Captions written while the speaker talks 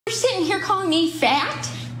sitting here calling me fat?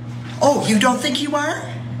 Oh, you don't think you are?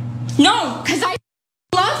 No, because I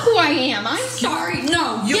love who I am. I'm sorry.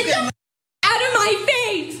 No, You get can- the out of my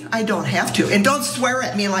face. I don't have to. And don't swear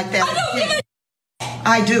at me like that. I don't give a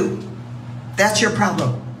I do. That's your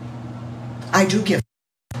problem. I do give.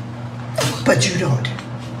 But you don't.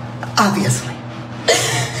 Obviously.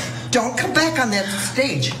 Don't come back on that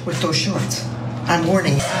stage with those shorts. I'm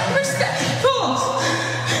warning you. respectful.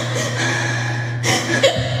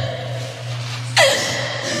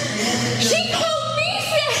 She called me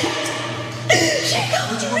fat. She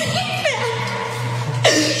called me fat.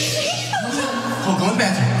 Oh, go in the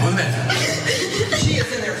bathroom. Go in the bathroom. She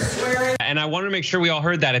is in there swearing. And I want to make sure we all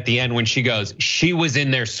heard that at the end when she goes, she was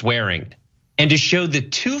in there swearing. And to show the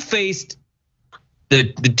two-faced, the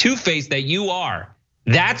two-faced that you are,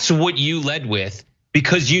 that's what you led with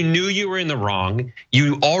because you knew you were in the wrong.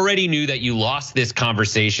 You already knew that you lost this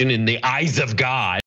conversation in the eyes of God.